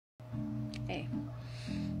Hey,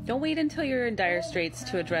 don't wait until you're in dire straits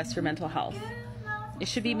to address your mental health. It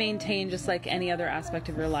should be maintained just like any other aspect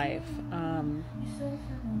of your life.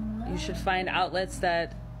 You should find outlets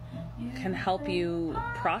that can help you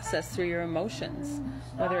process through your emotions,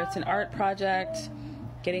 whether it's an art project,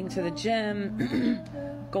 getting to the gym,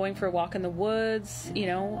 going for a walk in the woods,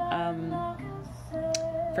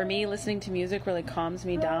 for me, listening to music really calms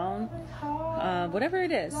me down. Whatever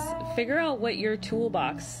it is, figure out what your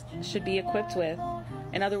toolbox should be equipped with.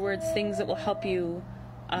 In other words, things that will help you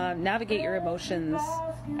navigate your emotions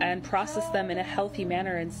and process them in a healthy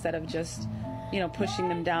manner instead of just, pushing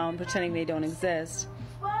them down, pretending they don't exist.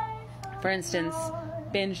 For instance,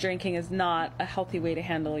 binge drinking is not a healthy way to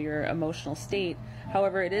handle your emotional state.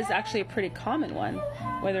 However, it is actually a pretty common one,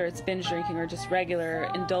 whether it's binge drinking or just regular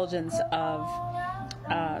indulgence of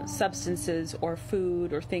substances or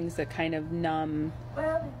food or things that kind of numb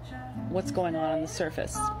what's going on the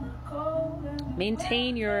surface.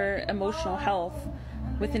 Maintain your emotional health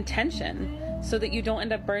with intention so that you don't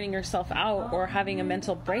end up burning yourself out or having a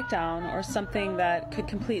mental breakdown or something that could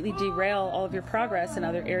completely derail all of your progress in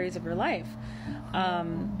other areas of your life.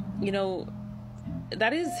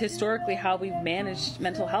 That is historically how we've managed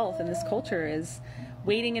mental health in this culture, is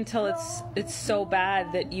waiting until it's so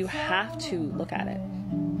bad that you have to look at it.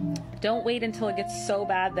 Don't wait until it gets so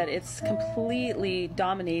bad that it's completely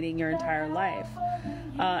dominating your entire life.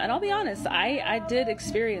 And I'll be honest, I did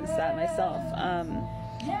experience that myself.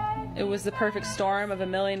 It was the perfect storm of a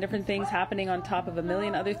million different things happening on top of a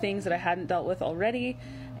million other things that I hadn't dealt with already.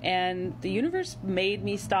 And the universe made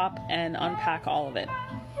me stop and unpack all of it.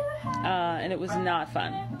 And it was not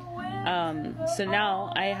fun. So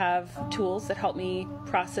now I have tools that help me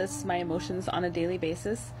process my emotions on a daily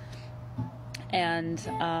basis. And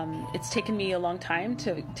it's taken me a long time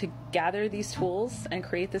to gather these tools and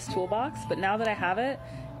create this toolbox. But now that I have it,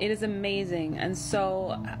 it is amazing and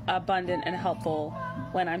so abundant and helpful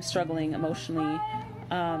when I'm struggling emotionally.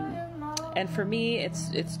 And for me,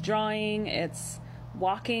 it's drawing, it's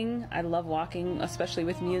walking. I love walking, especially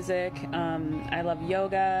with music. I love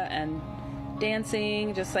yoga and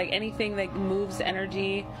dancing, just like anything that moves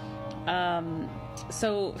energy.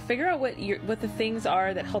 So figure out what the things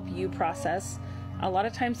are that help you process. A lot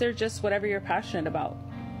of times they're just whatever you're passionate about.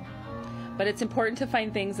 But it's important to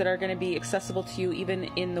find things that are going to be accessible to you even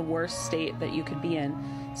in the worst state that you could be in.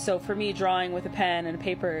 So for me, drawing with a pen and a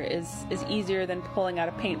paper is easier than pulling out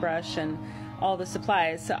a paintbrush and all the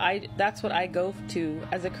supplies. So that's what I go to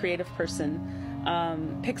as a creative person.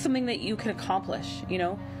 Pick something that you can accomplish,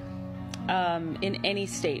 in any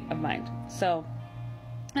state of mind. So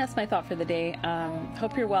that's my thought for the day.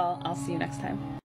 Hope you're well. I'll see you next time.